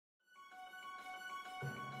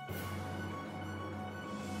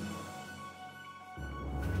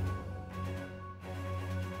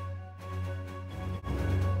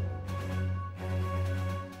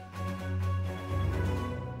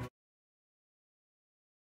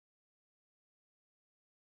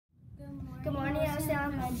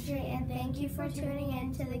Elementary, and thank you for tuning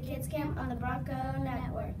in to the Kids Camp on the Bronco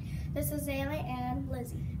Network. This is Ayla and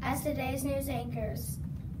Lizzie as today's news anchors.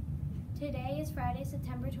 Today is Friday,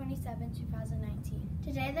 September 27, 2019.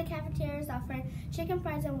 Today the cafeteria is offering chicken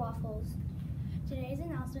fries and waffles. Today's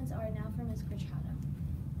announcements are now from Ms. Corchado.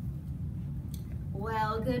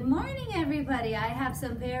 Well, good morning, everybody. I have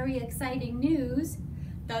some very exciting news.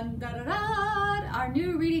 Dun, da, da, da. Our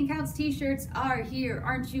new Reading Counts t-shirts are here.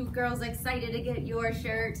 Aren't you girls excited to get your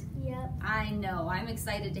shirt? Yep. I know. I'm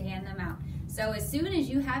excited to hand them out. So as soon as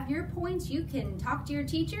you have your points, you can talk to your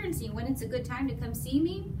teacher and see when it's a good time to come see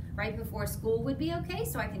me. Right before school would be okay,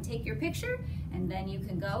 so I can take your picture, and then you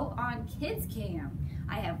can go on Kids Camp.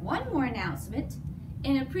 I have one more announcement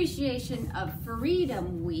in appreciation of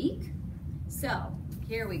Freedom Week. So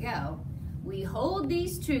here we go. We hold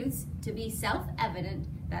these truths to be self-evident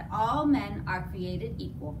that all men are created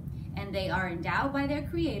equal, and they are endowed by their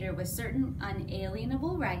Creator with certain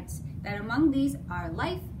unalienable rights, that among these are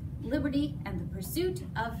life, liberty, and the pursuit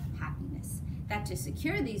of happiness. That to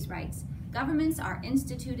secure these rights, governments are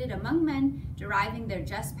instituted among men, deriving their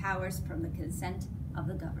just powers from the consent of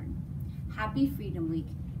the governed. Happy Freedom Week.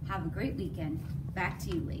 Have a great weekend. Back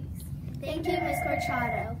to you, ladies. Thank you, Ms.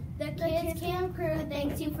 Corchado. The Kids Camp crew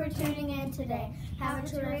thanks you for tuning in today. Have a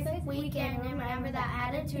terrific weekend, and remember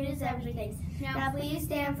that attitude is everything. Now please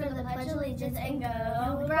stand for the Pledge of Allegiance and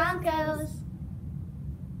go Broncos!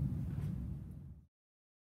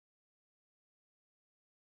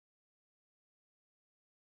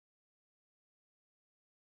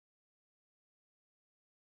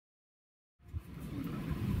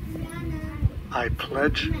 I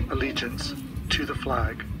pledge allegiance to the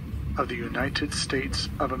flag of the United States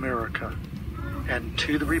of America and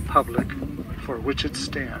to the republic for which it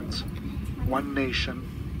stands, one nation,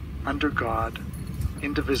 under God,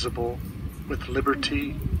 indivisible, with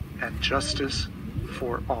liberty and justice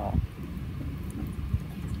for all.